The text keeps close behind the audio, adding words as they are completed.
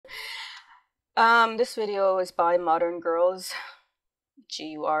This video is by Modern Gurlz,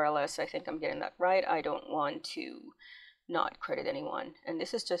 Gurls. I think I'm getting that right. I don't want to not credit anyone. And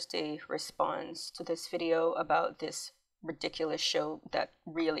this is just a response to this video about this ridiculous show that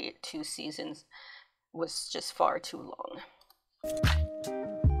really 2 seasons was just far too long.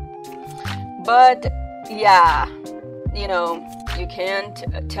 But yeah, you know, you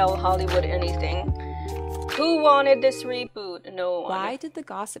can't tell Hollywood anything. Who wanted this reboot? No one. Why did the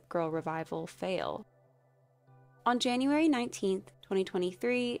Gossip Girl revival fail? On January 19th,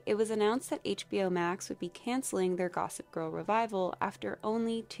 2023, it was announced that HBO Max would be canceling their Gossip Girl revival after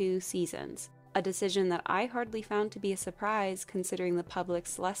only 2 seasons. A decision that I hardly found to be a surprise considering the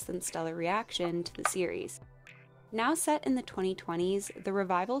public's less than stellar reaction to the series. Now set in the 2020s, the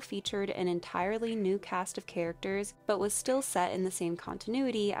revival featured an entirely new cast of characters, but was still set in the same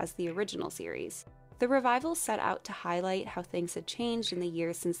continuity as the original series. The revival set out to highlight how things had changed in the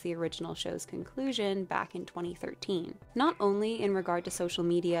years since the original show's conclusion back in 2013, not only in regard to social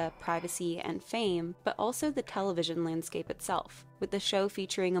media, privacy, and fame, but also the television landscape itself, with the show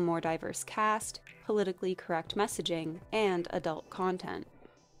featuring a more diverse cast, politically correct messaging, and adult content.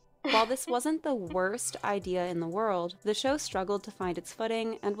 While this wasn't the worst idea in the world, the show struggled to find its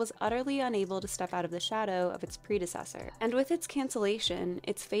footing and was utterly unable to step out of the shadow of its predecessor. And with its cancellation,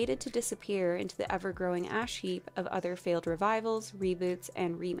 it's fated to disappear into the ever-growing ash heap of other failed revivals, reboots,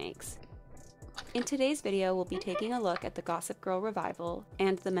 and remakes. In today's video, we'll be taking a look at the Gossip Girl revival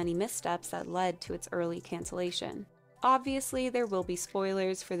and the many missteps that led to its early cancellation. Obviously, there will be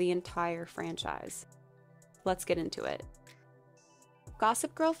spoilers for the entire franchise. Let's get into it.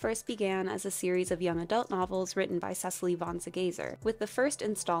 Gossip Girl first began as a series of young adult novels written by Cecily von Ziegesar, with the first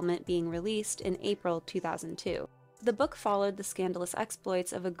installment being released in April 2002. The book followed the scandalous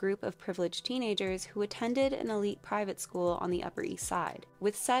exploits of a group of privileged teenagers who attended an elite private school on the Upper East Side,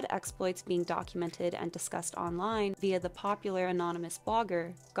 with said exploits being documented and discussed online via the popular anonymous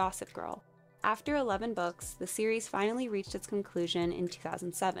blogger Gossip Girl. After 11 books, the series finally reached its conclusion in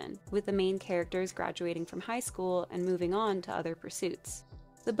 2007, with the main characters graduating from high school and moving on to other pursuits.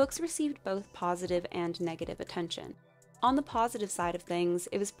 The books received both positive and negative attention. On the positive side of things,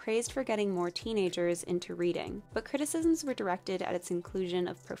 it was praised for getting more teenagers into reading, but criticisms were directed at its inclusion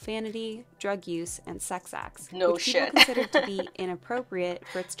of profanity, drug use, and sex acts, which people considered to be inappropriate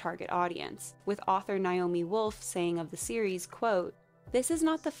for its target audience, with author Naomi Wolf saying of the series, quote, "This is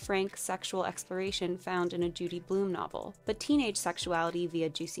not the frank sexual exploration found in a Judy Blume novel, but teenage sexuality via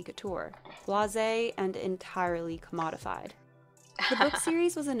juicy couture, blasé and entirely commodified." The book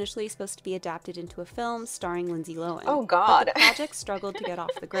series was initially supposed to be adapted into a film starring Lindsay Lohan. Oh God! But the project struggled to get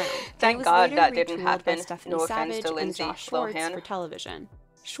off the ground. Thank God that didn't happen. Stephanie No offense Savage to Lindsay and Josh Schwartz Lohan for television.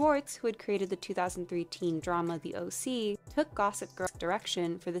 Schwartz, who had created the 2003 teen drama The OC, took Gossip Girl's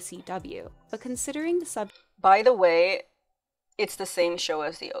direction for the CW. But considering the By the way, it's the same show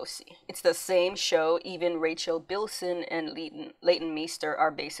as the OC. It's the same show. Even Rachel Bilson and Leighton Meester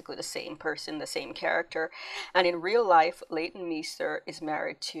are basically the same person, the same character. And in real life, Leighton Meester is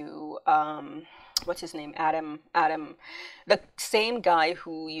married to, what's his name? Adam, the same guy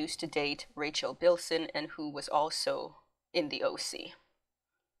who used to date Rachel Bilson and who was also in the OC.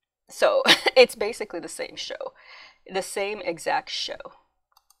 So it's basically the same show, the same exact show.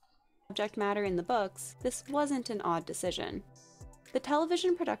 Subject matter in the books, this wasn't an odd decision. The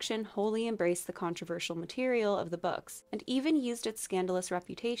television production wholly embraced the controversial material of the books, and even used its scandalous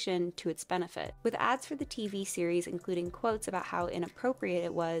reputation to its benefit, with ads for the TV series including quotes about how inappropriate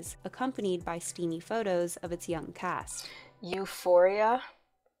it was, accompanied by steamy photos of its young cast. Euphoria,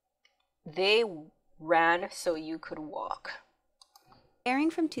 they ran so you could walk.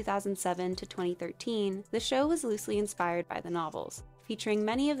 Airing from 2007 to 2013, the show was loosely inspired by the novels, featuring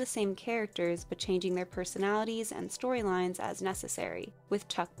many of the same characters but changing their personalities and storylines as necessary, with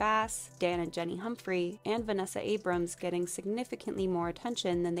Chuck Bass, Dan and Jenny Humphrey, and Vanessa Abrams getting significantly more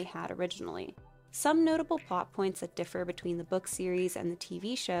attention than they had originally. Some notable plot points that differ between the book series and the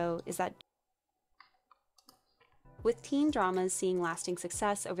TV show is that with teen dramas seeing lasting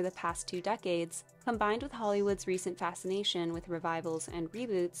success over the past 2 decades, combined with Hollywood's recent fascination with revivals and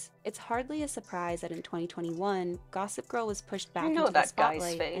reboots, it's hardly a surprise that in 2021, Gossip Girl was pushed back into the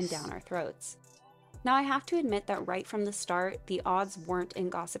spotlight and down our throats. Now, I have to admit that right from the start, the odds weren't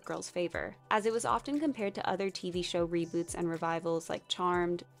in Gossip Girl's favor, as it was often compared to other TV show reboots and revivals like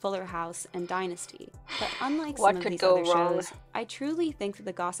Charmed, Fuller House, and Dynasty. But unlike some of these other shows, I truly think that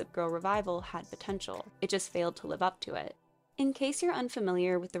the Gossip Girl revival had potential. It just failed to live up to it. In case you're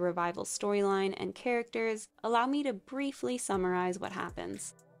unfamiliar with the revival storyline and characters, allow me to briefly summarize what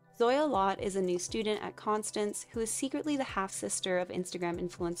happens. Zoya Lott is a new student at Constance who is secretly the half-sister of Instagram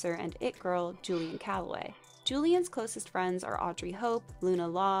influencer and it girl Julian Calloway. Julian's closest friends are Audrey Hope, Luna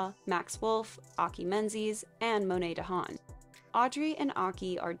Law, Max Wolf, Aki Menzies, and Monet DeHaan. Audrey and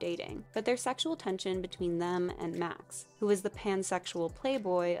Aki are dating, but there's sexual tension between them and Max, who is the pansexual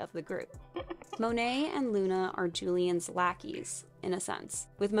playboy of the group. Monet and Luna are Julian's lackeys, in a sense,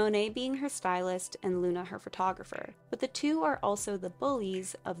 with Monet being her stylist and Luna her photographer, but the two are also the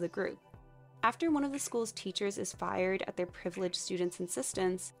bullies of the group. After one of the school's teachers is fired at their privileged students'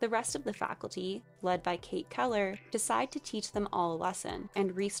 insistence, the rest of the faculty, led by Kate Keller, decide to teach them all a lesson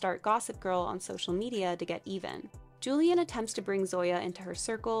and restart Gossip Girl on social media to get even. Julian attempts to bring Zoya into her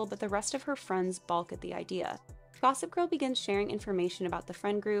circle, but the rest of her friends balk at the idea. Gossip Girl begins sharing information about the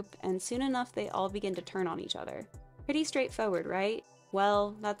friend group, and soon enough they all begin to turn on each other. Pretty straightforward, right?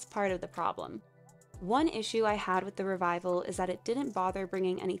 Well, that's part of the problem. One issue I had with the revival is that it didn't bother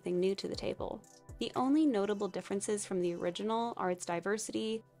bringing anything new to the table. The only notable differences from the original are its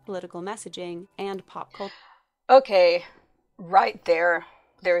diversity, political messaging, and pop culture. Okay, right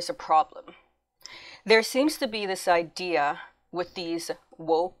there's a problem. There seems to be this idea with these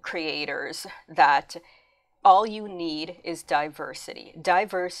woke creators that all you need is diversity.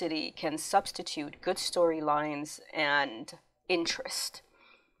 Diversity can substitute good storylines and interest.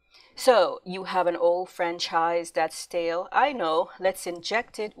 So you have an old franchise that's stale. I know, let's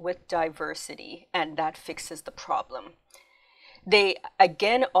inject it with diversity, and that fixes the problem. They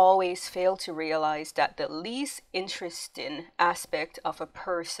again always fail to realize that the least interesting aspect of a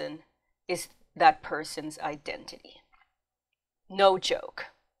person is that person's identity. No joke.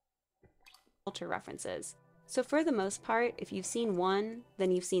 Culture references. So for the most part, if you've seen one,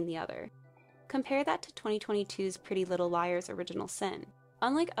 then you've seen the other. Compare that to 2022's Pretty Little Liars' Original Sin.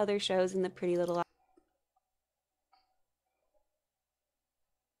 Unlike other shows in the Pretty Little Liars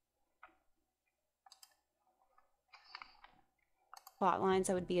plotlines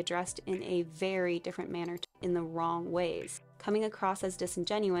that would be addressed in a very different manner in the wrong ways, coming across as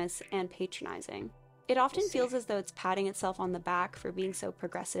disingenuous and patronizing. It often feels as though it's patting itself on the back for being so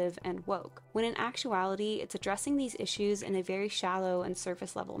progressive and woke, when in actuality it's addressing these issues in a very shallow and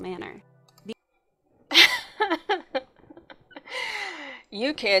surface-level manner.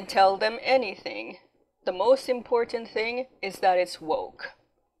 You can't tell them anything. The most important thing is that it's woke.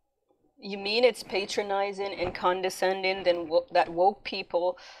 You mean it's patronizing and condescending, then that woke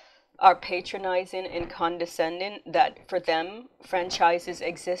people are patronizing and condescending, that for them franchises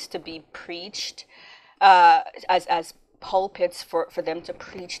exist to be preached as pulpits for them to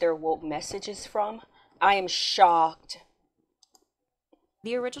preach their woke messages from? I am shocked.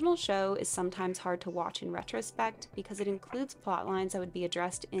 The original show is sometimes hard to watch in retrospect because it includes plotlines that would be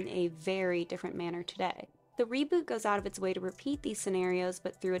addressed in a very different manner today. The reboot goes out of its way to repeat these scenarios,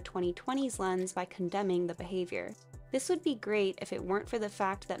 but through a 2020s lens by condemning the behavior. This would be great if it weren't for the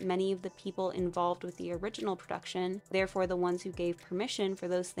fact that many of the people involved with the original production, therefore the ones who gave permission for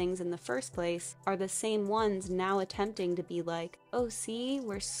those things in the first place, are the same ones now attempting to be like, oh see,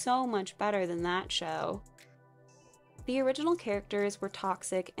 we're so much better than that show. The original characters were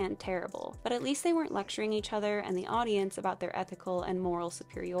toxic and terrible, but at least they weren't lecturing each other and the audience about their ethical and moral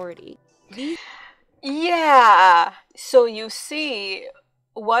superiority. Yeah, so you see,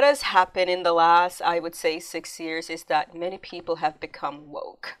 what has happened in the last, I would say, 6 years is that many people have become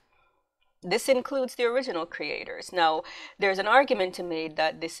woke. This includes the original creators. Now, there's an argument to be made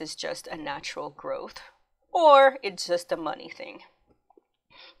that this is just a natural growth, or it's just a money thing.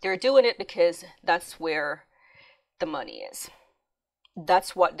 They're doing it because that's where the money is.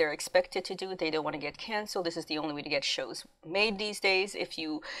 That's what they're expected to do. They don't want to get canceled. This is the only way to get shows made these days, if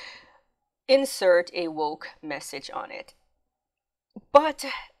you insert a woke message on it. But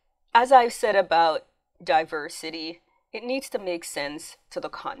as I've said about diversity, it needs to make sense to the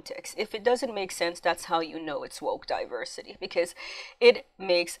context. If it doesn't make sense, that's how you know it's woke diversity, because it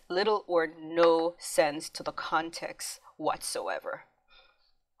makes little or no sense to the context whatsoever.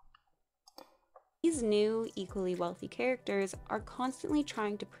 These new, equally wealthy characters are constantly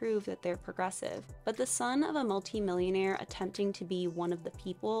trying to prove that they're progressive, but the son of a multi-millionaire attempting to be one of the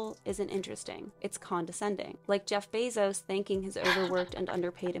people isn't interesting. It's condescending, like Jeff Bezos thanking his overworked and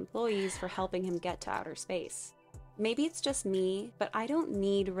underpaid employees for helping him get to outer space. Maybe it's just me, but I don't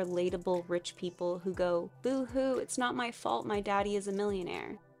need relatable rich people who go, boo-hoo, it's not my fault my daddy is a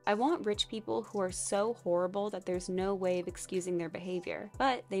millionaire. I want rich people who are so horrible that there's no way of excusing their behavior,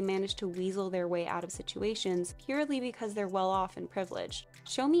 but they manage to weasel their way out of situations purely because they're well off and privileged.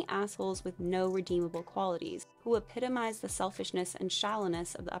 Show me assholes with no redeemable qualities, who epitomize the selfishness and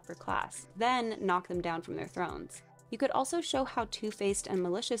shallowness of the upper class, then knock them down from their thrones. You could also show how two-faced and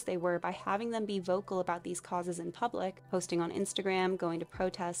malicious they were by having them be vocal about these causes in public, posting on Instagram, going to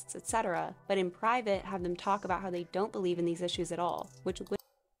protests, etc., but in private have them talk about how they don't believe in these issues at all, which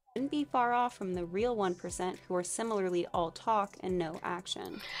wouldn't be far off from the real 1% who are similarly all talk and no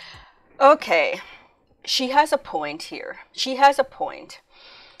action. Okay, she has a point here. She has a point.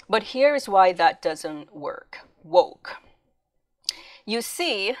 But here's why that doesn't work. Woke. You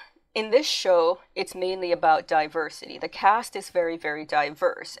see, in this show, it's mainly about diversity. The cast is very, very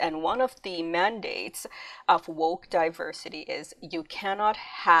diverse. And one of the mandates of woke diversity is you cannot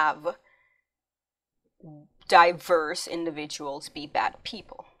have diverse individuals be bad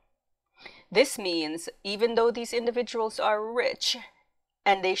people. This means even though these individuals are rich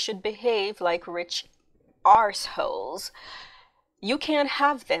and they should behave like rich arseholes, you can't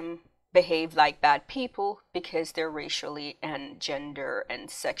have them behave like bad people because they're racially and gender and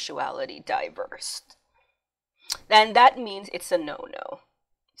sexuality diverse. And that means it's a no-no.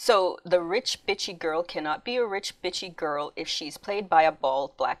 So the rich bitchy girl cannot be a rich bitchy girl if she's played by a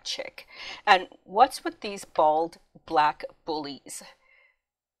bald black chick. And what's with these bald black bullies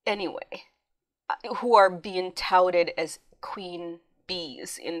anyway, who are being touted as queen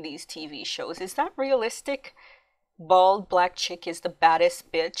bees in these TV shows? Is that realistic? Bald black chick is the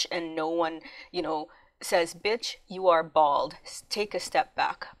baddest bitch and no one, says, bitch, you are bald, take a step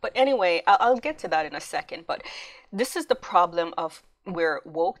back. But anyway, I'll get to that in a second. But this is the problem of where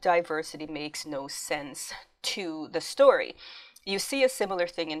woke diversity makes no sense to the story. You see a similar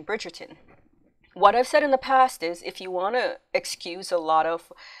thing in Bridgerton. What I've said in the past is if you want to excuse a lot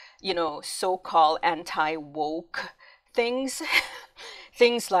of, so-called anti-woke things,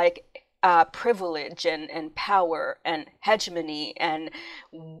 things like privilege and power and hegemony and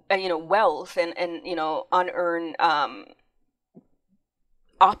wealth and unearned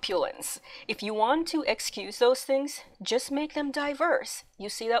opulence. If you want to excuse those things, just make them diverse. You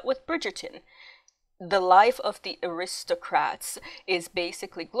see that with Bridgerton. The life of the aristocrats is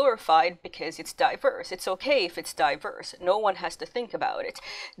basically glorified because it's diverse. It's okay if it's diverse. No one has to think about it.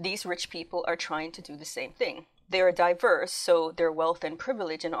 These rich people are trying to do the same thing. They're diverse, so their wealth and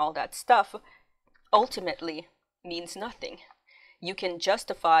privilege and all that stuff ultimately means nothing. You can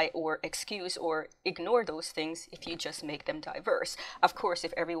justify or excuse or ignore those things if you just make them diverse. Of course,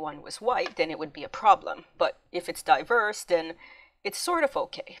 if everyone was white, then it would be a problem. But if it's diverse, then it's sort of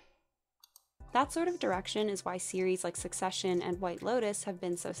okay. That sort of direction is why series like Succession and White Lotus have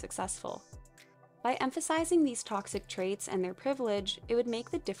been so successful. By emphasizing these toxic traits and their privilege, it would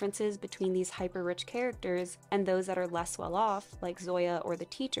make the differences between these hyper-rich characters and those that are less well-off, like Zoya or the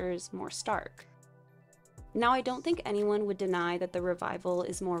teachers, more stark. Now, I don't think anyone would deny that the revival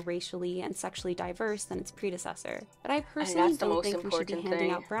is more racially and sexually diverse than its predecessor, but I personally don't think we should be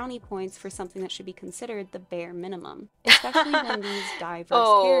handing out brownie points for something that should be considered the bare minimum, especially when these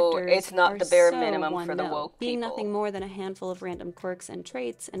diverse characters it's not are the bare so minimum for the woke being people. Nothing more than a handful of random quirks and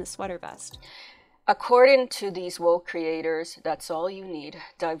traits in a sweater vest. According to these woke creators, that's all you need.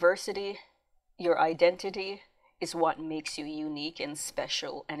 Diversity, your identity, is what makes you unique and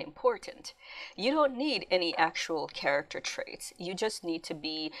special and important. You don't need any actual character traits. You just need to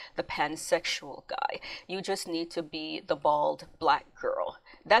be the pansexual guy. You just need to be the bald black girl.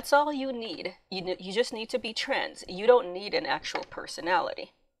 That's all you need. You just need to be trans. You don't need an actual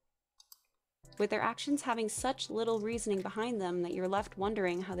personality. With their actions having such little reasoning behind them that you're left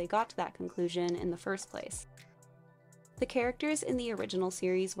wondering how they got to that conclusion in the first place. The characters in the original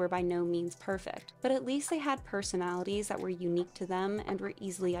series were by no means perfect, but at least they had personalities that were unique to them and were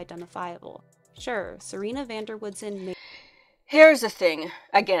easily identifiable. Sure, Serena van der Woodsen may... Here's the thing.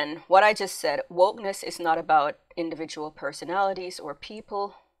 Again, what I just said, wokeness is not about individual personalities or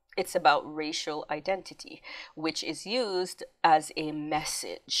people. It's about racial identity, which is used as a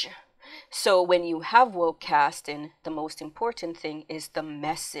message. So when you have woke casting, the most important thing is the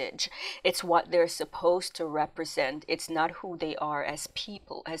message. It's what they're supposed to represent. It's not who they are as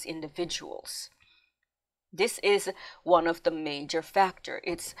people, as individuals. This is one of the major factors.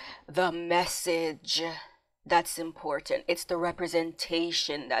 It's the message that's important. It's the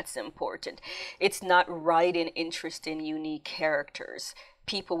representation that's important. It's not writing interesting, unique characters,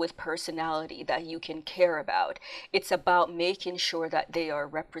 people with personality that you can care about. It's about making sure that they are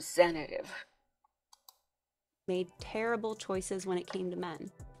representative. Made terrible choices when it came to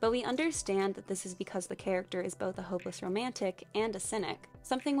men. But we understand that this is because the character is both a hopeless romantic and a cynic,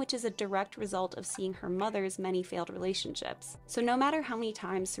 something which is a direct result of seeing her mother's many failed relationships. So no matter how many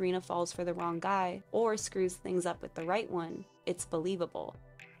times Serena falls for the wrong guy, or screws things up with the right one, it's believable.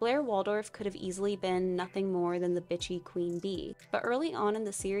 Blair Waldorf could have easily been nothing more than the bitchy queen bee, but early on in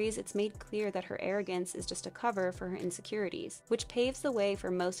the series it's made clear that her arrogance is just a cover for her insecurities, which paves the way for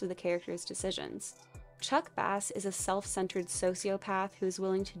most of the characters' decisions. Chuck Bass is a self-centered sociopath who is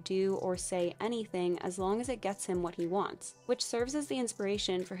willing to do or say anything as long as it gets him what he wants, which serves as the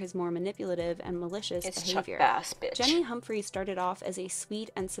inspiration for his more manipulative and malicious behavior. Chuck Bass, bitch. Jenny Humphrey started off as a sweet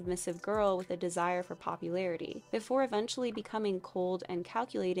and submissive girl with a desire for popularity, before eventually becoming cold and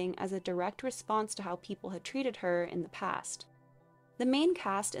calculating as a direct response to how people had treated her in the past. The main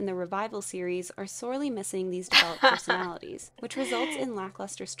cast in the Revival series are sorely missing these developed personalities, which results in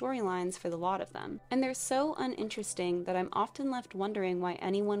lackluster storylines for the lot of them. And they're so uninteresting that I'm often left wondering why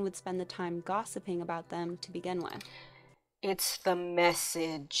anyone would spend the time gossiping about them to begin with. It's the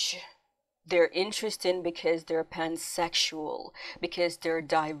message. They're interesting because they're pansexual, because they're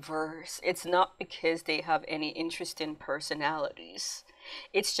diverse. It's not because they have any interesting personalities.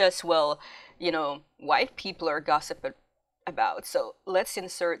 It's just, well, white people are gossiped about, so let's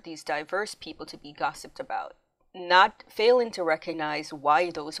insert these diverse people to be gossiped about, not failing to recognize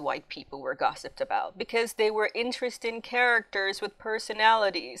why those white people were gossiped about, because they were interesting characters with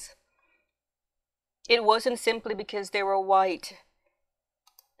personalities. It wasn't simply because they were white.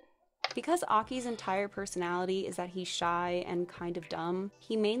 Because Aki's entire personality is that he's shy and kind of dumb,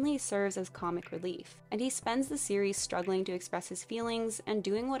 he mainly serves as comic relief, and he spends the series struggling to express his feelings and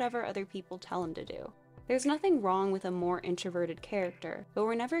doing whatever other people tell him to do. There's nothing wrong with a more introverted character, but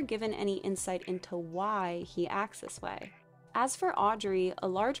we're never given any insight into why he acts this way. As for Audrey, a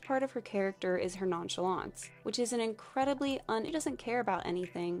large part of her character is her nonchalance, which is an incredibly she doesn't care about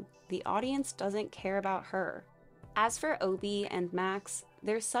anything. The audience doesn't care about her. As for Obi and Max,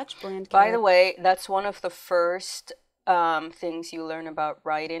 they're such bland characters. By the way, that's one of the first things you learn about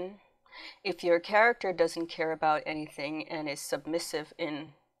writing. If your character doesn't care about anything and is submissive in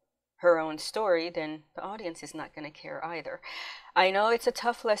her own story, then the audience is not going to care either. I know it's a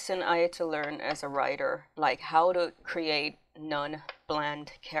tough lesson I had to learn as a writer, like how to create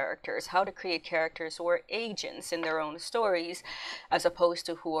non-bland characters, how to create characters who are agents in their own stories, as opposed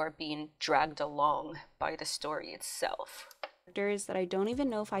to who are being dragged along by the story itself. That I don't even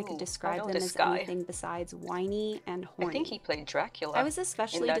know if I could describe them as anything besides whiny and horny. I think he played Dracula. I was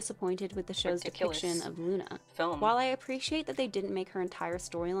especially disappointed with the show's depiction of Luna. Film. While I appreciate that they didn't make her entire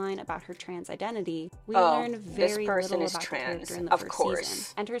storyline about her trans identity, we learn very little about the character in the first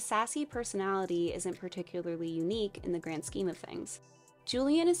season, and her sassy personality isn't particularly unique in the grand scheme of things.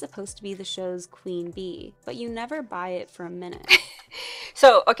 Julian is supposed to be the show's queen bee, but you never buy it for a minute.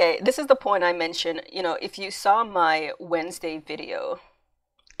 So, okay, this is the point I mentioned. If you saw my Wednesday video,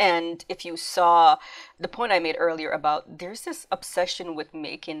 and if you saw the point I made earlier about there's this obsession with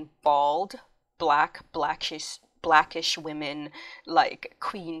making bald, blackish women like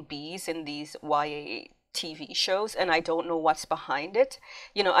queen bees in these YA TV shows, and I don't know what's behind it.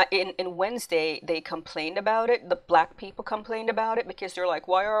 In Wednesday, they complained about it. The black people complained about it because they're like,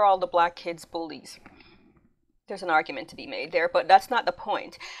 why are all the black kids bullies? There's an argument to be made there, but that's not the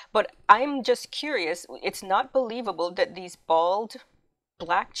point. But I'm just curious. It's not believable that these bald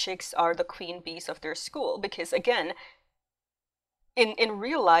black chicks are the queen bees of their school, because again, in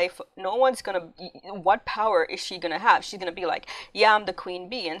real life, no one's gonna, what power is she gonna have? She's gonna be like, yeah, I'm the queen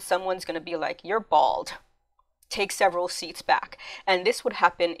bee, and someone's gonna be like, you're bald, take several seats back. And this would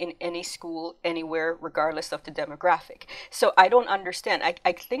happen in any school, anywhere, regardless of the demographic. So I don't understand.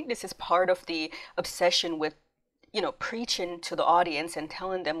 I think this is part of the obsession with preaching to the audience and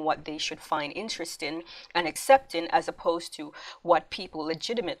telling them what they should find interesting and accepting, as opposed to what people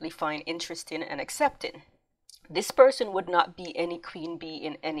legitimately find interesting and accepting. This person would not be any queen bee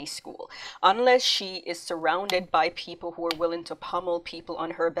in any school unless she is surrounded by people who are willing to pummel people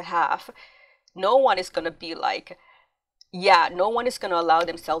on her behalf. No one is going to be like, no one is going to allow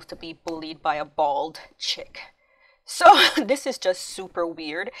themselves to be bullied by a bald chick. So this is just super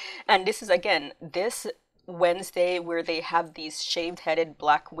weird. And this is, again, this Wednesday where they have these shaved-headed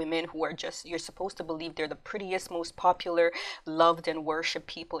black women who are just, you're supposed to believe they're the prettiest, most popular, loved and worshipped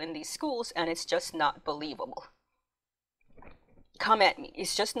people in these schools, and it's just not believable. Come at me.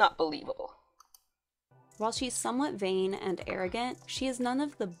 It's just not believable. While she's somewhat vain and arrogant, she has none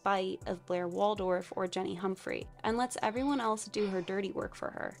of the bite of Blair Waldorf or Jenny Humphrey, and lets everyone else do her dirty work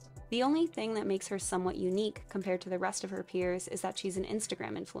for her. The only thing that makes her somewhat unique compared to the rest of her peers is that she's an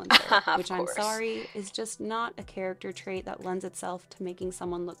Instagram influencer, which I'm sorry, is just not a character trait that lends itself to making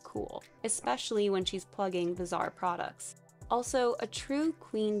someone look cool, especially when she's plugging bizarre products. Also, a true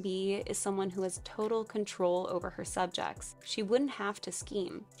queen bee is someone who has total control over her subjects. She wouldn't have to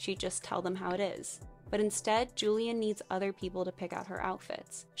scheme, she'd just tell them how it is. But instead, Julian needs other people to pick out her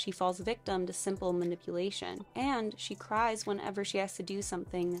outfits. She falls victim to simple manipulation, and she cries whenever she has to do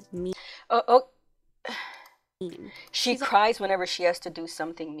something mean. Oh, oh, she cries whenever she has to do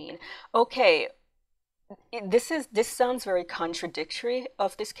something mean. Okay, this sounds very contradictory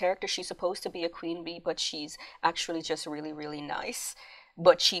of this character. She's supposed to be a queen bee, but she's actually just really, really nice.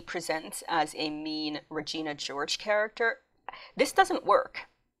 But she presents as a mean Regina George character. This doesn't work.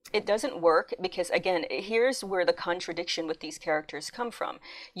 It doesn't work because, again, here's where the contradiction with these characters come from.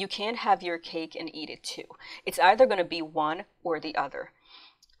 You can't have your cake and eat it too. It's either going to be one or the other.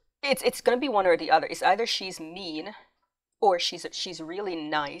 It's going to be one or the other. It's either she's mean or she's really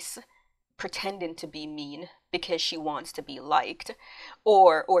nice, pretending to be mean because she wants to be liked,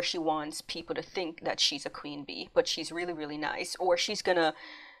 or she wants people to think that she's a queen bee, but she's really, really nice, or she's gonna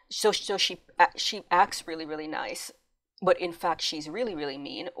she acts really, really nice, but in fact she's really, really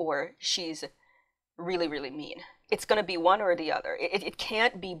mean, or she's really, really mean. It's going to be one or the other. It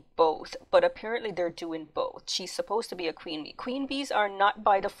can't be both, but apparently they're doing both. She's supposed to be a queen bee. Queen bees are not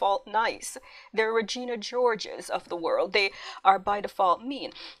by default nice. They're Regina Georges of the world. They are by default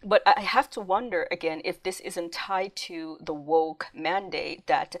mean. But I have to wonder, again, if this isn't tied to the woke mandate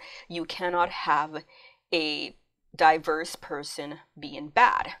that you cannot have a diverse person being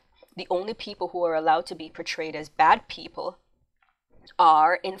bad. The only people who are allowed to be portrayed as bad people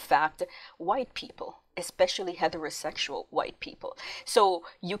are, in fact, white people, especially heterosexual white people. So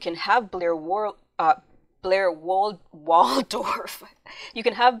you can have Waldorf. You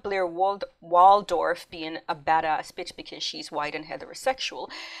can have Waldorf being a badass bitch because she's white and heterosexual,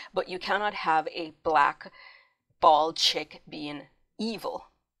 but you cannot have a black bald chick being evil,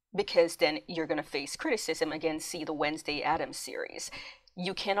 because then you're going to face criticism. Again, see the Wednesday Addams series.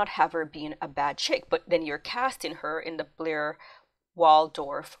 You cannot have her being a bad chick, but then you're casting her in the Blair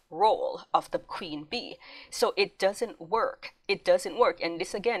Waldorf role of the queen bee. So it doesn't work. It doesn't work. And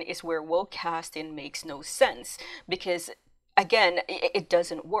this, again, is where woke casting makes no sense, because, again, it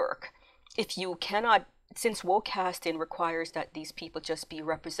doesn't work. If you cannot, since woke casting requires that these people just be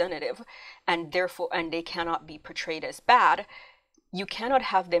representative, and therefore, and they cannot be portrayed as bad, you cannot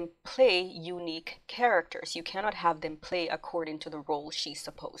have them play unique characters. You cannot have them play according to the role she's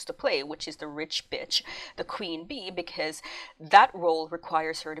supposed to play, which is the rich bitch, the queen bee, because that role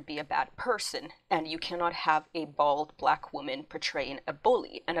requires her to be a bad person. And you cannot have a bald black woman portraying a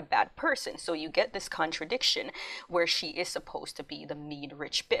bully and a bad person. So you get this contradiction where she is supposed to be the mean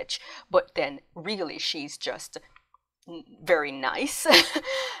rich bitch, but then really she's just very nice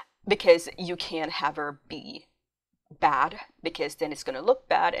because you can't have her be bad, because then it's going to look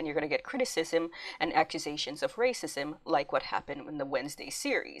bad and you're going to get criticism and accusations of racism, like what happened in the Wednesday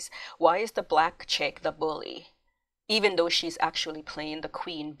series. Why is the black chick the bully, even though she's actually playing the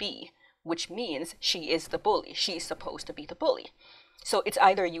queen bee, which means she is the bully? She's supposed to be the bully. So it's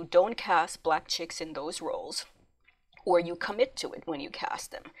either you don't cast black chicks in those roles, or you commit to it when you cast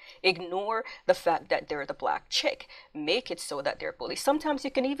them. Ignore the fact that they're the black chick. Make it so that they're bullies. Sometimes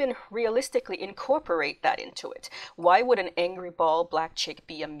you can even realistically incorporate that into it. Why would an angry bald black chick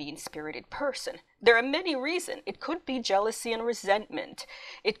be a mean-spirited person? There are many reasons. It could be jealousy and resentment.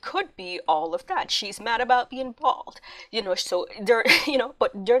 It could be all of that. She's mad about being bald. So they're,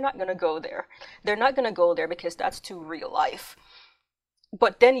 but they're not going to go there. They're not going to go there because that's too real life.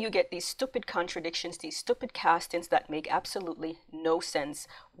 But then you get these stupid contradictions, these stupid castings that make absolutely no sense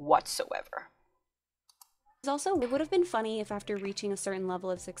whatsoever. Also, it would have been funny if after reaching a certain level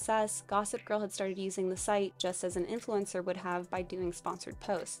of success, Gossip Girl had started using the site just as an influencer would have by doing sponsored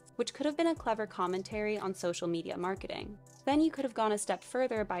posts, which could have been a clever commentary on social media marketing. Then you could have gone a step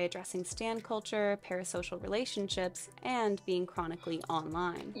further by addressing stan culture, parasocial relationships, and being chronically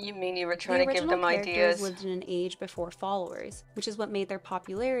online. You mean you were trying to give them ideas? The original characters lived in an age before followers, which is what made their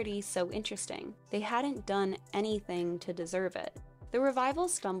popularity so interesting. They hadn't done anything to deserve it. The revival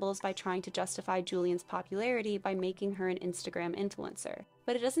stumbles by trying to justify Julian's popularity by making her an Instagram influencer,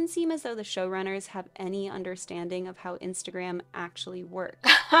 but it doesn't seem as though the showrunners have any understanding of how Instagram actually works.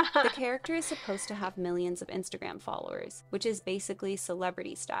 The character is supposed to have millions of Instagram followers, which is basically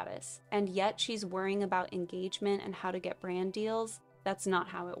celebrity status, and yet she's worrying about engagement and how to get brand deals. That's not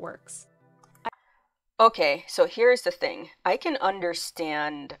how it works. Okay, so here's the thing. I can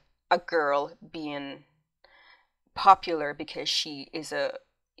understand a girl being popular because she is a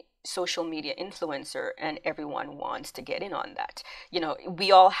social media influencer and everyone wants to get in on that.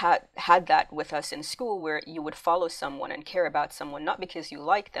 We all had that with us in school, where you would follow someone and care about someone not because you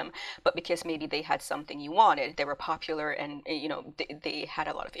like them, but because maybe they had something you wanted. They were popular and they had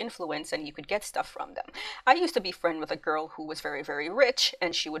a lot of influence and you could get stuff from them. I used to be friend with a girl who was very, very rich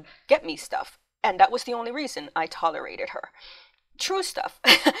and she would get me stuff. And that was the only reason I tolerated her. True stuff.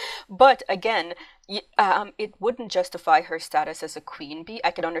 But again, it wouldn't justify her status as a queen bee.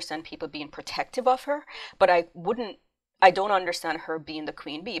 I could understand people being protective of her, but I don't understand her being the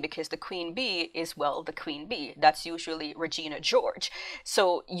queen bee, because the queen bee is, well, the queen bee. That's usually Regina George.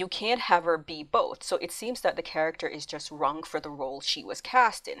 So you can't have her be both. So it seems that the character is just wrong for the role she was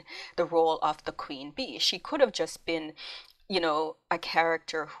cast in, the role of the queen bee. She could have just been, a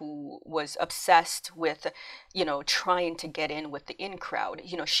character who was obsessed with, trying to get in with the in crowd.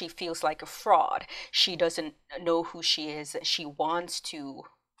 She feels like a fraud. She doesn't know who she is. She wants to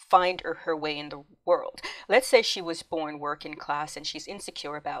find her way in the world. Let's say she was born working class and she's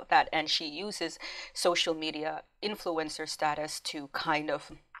insecure about that, and she uses social media influencer status to kind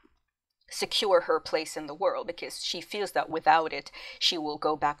of secure her place in the world, because she feels that without it she will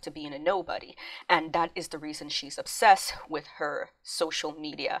go back to being a nobody. And that is the reason she's obsessed with her social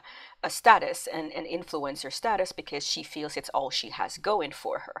media status and influencer status, because she feels it's all she has going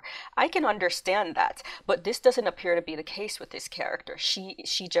for her. I can understand that, but this doesn't appear to be the case with this character. She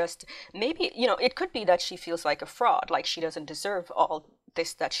just, maybe, it could be that she feels like a fraud, like she doesn't deserve all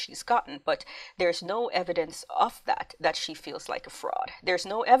this that she's gotten, but there's no evidence of that she feels like a fraud. There's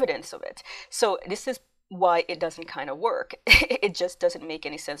no evidence of it. So this is why it doesn't kind of work. It just doesn't make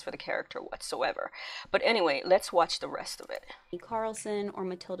any sense for the character whatsoever. But anyway, let's watch the rest of it. Carlson or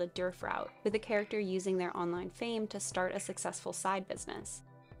Matilda Durfrout, with the character using their online fame to start a successful side business.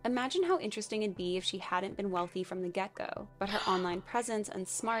 Imagine how interesting it'd be if she hadn't been wealthy from the get-go, but her online presence and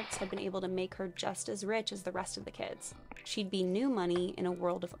smarts had been able to make her just as rich as the rest of the kids. She'd be new money in a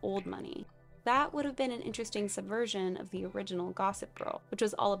world of old money. That would have been an interesting subversion of the original Gossip Girl, which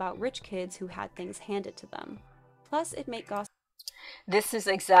was all about rich kids who had things handed to them. Plus, it'd make Gossip... This is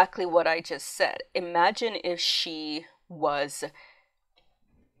exactly what I just said. Imagine if she was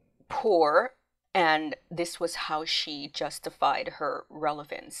poor, and this was how she justified her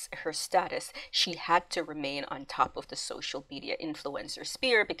relevance, her status. She had to remain on top of the social media influencer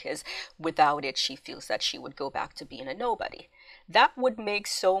sphere, because without it, she feels that she would go back to being a nobody. That would make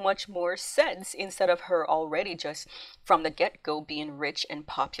so much more sense, instead of her already just from the get-go being rich and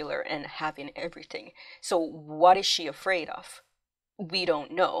popular and having everything. So what is she afraid of? We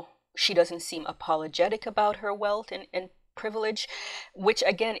don't know. She doesn't seem apologetic about her wealth and privilege, which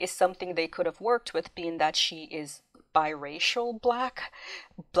again is something they could have worked with, being that she is biracial, black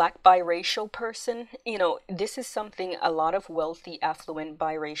biracial person. This is something a lot of wealthy, affluent,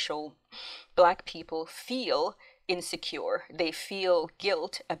 biracial black people feel insecure. They feel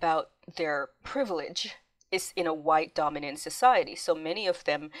guilt about their privilege is in a white dominant society. So many of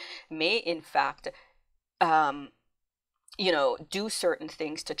them may in fact do certain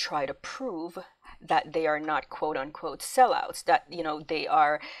things to try to prove that they are not quote unquote sellouts, that, they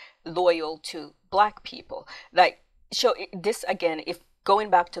are loyal to black people. Like, so this again, if going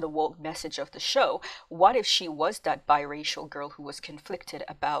back to the woke message of the show, what if she was that biracial girl who was conflicted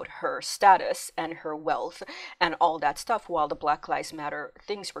about her status and her wealth and all that stuff while the Black Lives Matter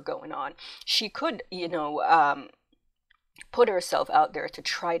things were going on? She could, put herself out there to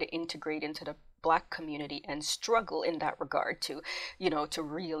try to integrate into the black community and struggle in that regard to, to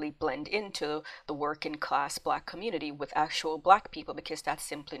really blend into the working class black community with actual black people, because that's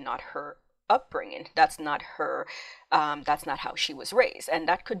simply not her upbringing. That's not her, that's not how she was raised. And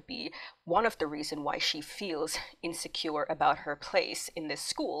that could be one of the reasons why she feels insecure about her place in this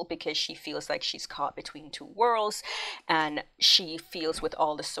school, because she feels like she's caught between two worlds, and she feels with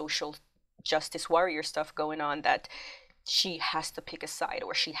all the social justice warrior stuff going on that she has to pick a side,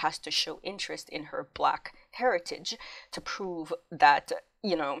 or she has to show interest in her black heritage to prove that,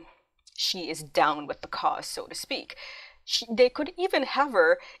 she is down with the cause, so to speak. They could even have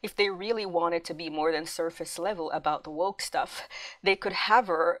her, if they really wanted to be more than surface level about the woke stuff, they could have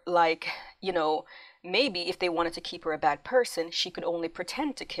her like, maybe if they wanted to keep her a bad person, she could only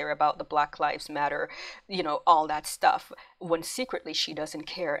pretend to care about the Black Lives Matter, all that stuff, when secretly she doesn't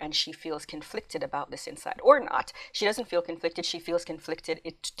care and she feels conflicted about this inside. Or not. She doesn't feel conflicted, she feels conflicted.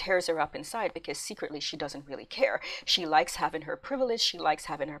 It tears her up inside because secretly she doesn't really care. She likes having her privilege, she likes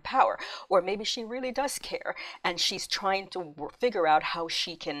having her power. Or maybe she really does care and she's trying to figure out how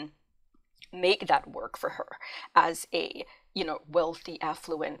she can make that work for her as a wealthy,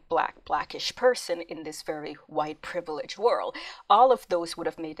 affluent, blackish person in this very white privileged world. All of those would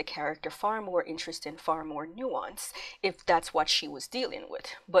have made the character far more interesting, far more nuanced, if that's what she was dealing with.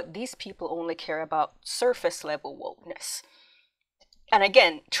 But these people only care about surface level wokeness. And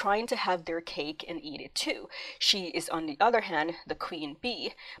again, trying to have their cake and eat it too. She is, on the other hand, the queen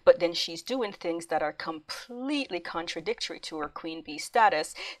bee, but then she's doing things that are completely contradictory to her queen bee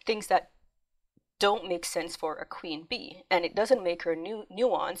status, things that don't make sense for a queen bee. And it doesn't make her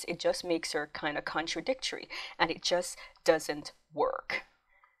nuance, it just makes her kind of contradictory. And it just doesn't work.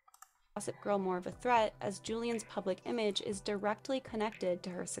 Gossip Girl more of a threat, as Julian's public image is directly connected to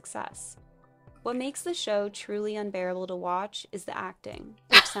her success. What makes the show truly unbearable to watch is the acting,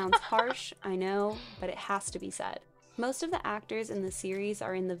 which sounds harsh, I know, but it has to be said. Most of the actors in the series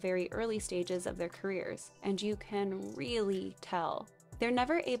are in the very early stages of their careers, and you can really tell. They're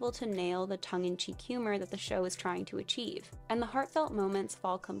never able to nail the tongue-in-cheek humor that the show is trying to achieve, and the heartfelt moments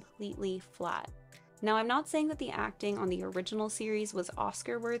fall completely flat. Now, I'm not saying that the acting on the original series was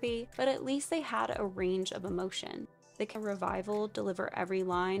Oscar-worthy, but at least they had a range of emotion. They can revival deliver every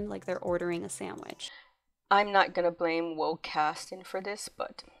line like they're ordering a sandwich. I'm not gonna blame woke casting for this,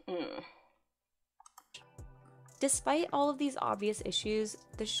 but Despite all of these obvious issues,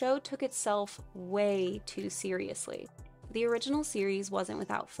 the show took itself way too seriously. The original series wasn't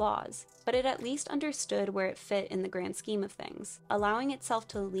without flaws, but it at least understood where it fit in the grand scheme of things, allowing itself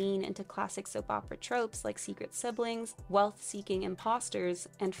to lean into classic soap opera tropes like secret siblings, wealth-seeking imposters,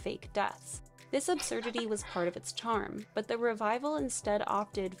 and fake deaths. This absurdity was part of its charm, but the revival instead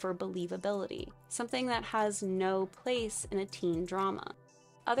opted for believability, something that has no place in a teen drama.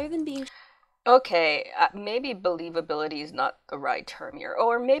 Other than being okay, maybe believability is not the right term here.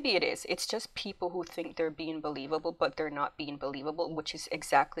 Or maybe it is. It's just people who think they're being believable, but they're not being believable, which is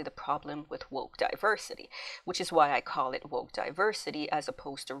exactly the problem with woke diversity, which is why I call it woke diversity as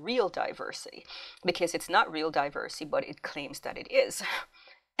opposed to real diversity, because it's not real diversity, but it claims that it is.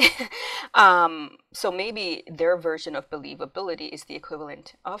 So maybe their version of believability is the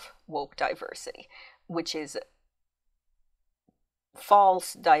equivalent of woke diversity, which is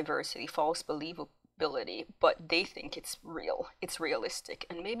false diversity, false believability, but they think it's real, it's realistic,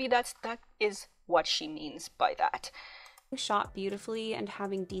 and maybe that is what she means by that. Shot beautifully and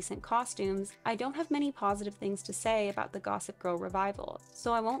having decent costumes, I don't have many positive things to say about the Gossip Girl revival,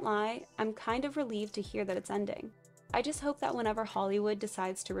 so I won't lie, I'm kind of relieved to hear that it's ending. I just hope that whenever Hollywood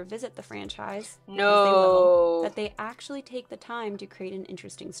decides to revisit the franchise, because they will, that they actually take the time to create an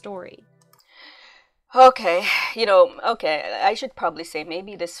interesting story. Okay, okay, I should probably say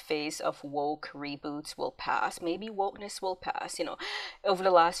maybe this phase of woke reboots will pass. Maybe wokeness will pass. Over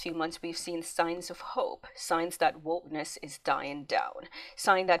the last few months, we've seen signs of hope, signs that wokeness is dying down,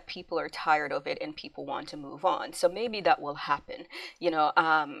 sign that people are tired of it and people want to move on. So maybe that will happen,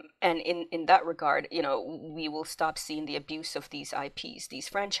 and in that regard, we will stop seeing the abuse of these IPs, these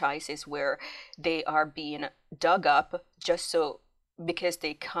franchises where they are being dug up just because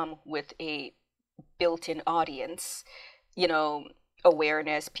they come with a built-in audience,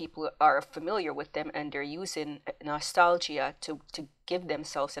 awareness, people are familiar with them and they're using nostalgia to give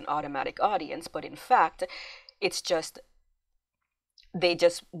themselves an automatic audience, but in fact it's just they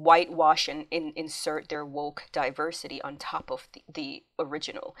just whitewash and insert their woke diversity on top of the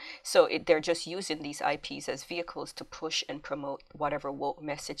original. So they're just using these IPs as vehicles to push and promote whatever woke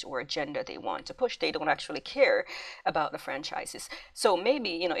message or agenda they want to push. They don't actually care about the franchises. So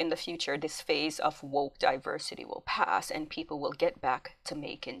maybe, in the future, this phase of woke diversity will pass and people will get back to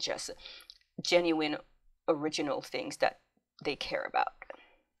making just genuine, original things that they care about.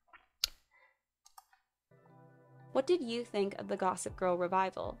 What did you think of the Gossip Girl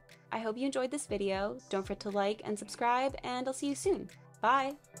revival? I hope you enjoyed this video. Don't forget to like and subscribe, and I'll see you soon.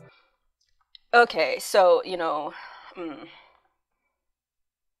 Bye! Okay, so,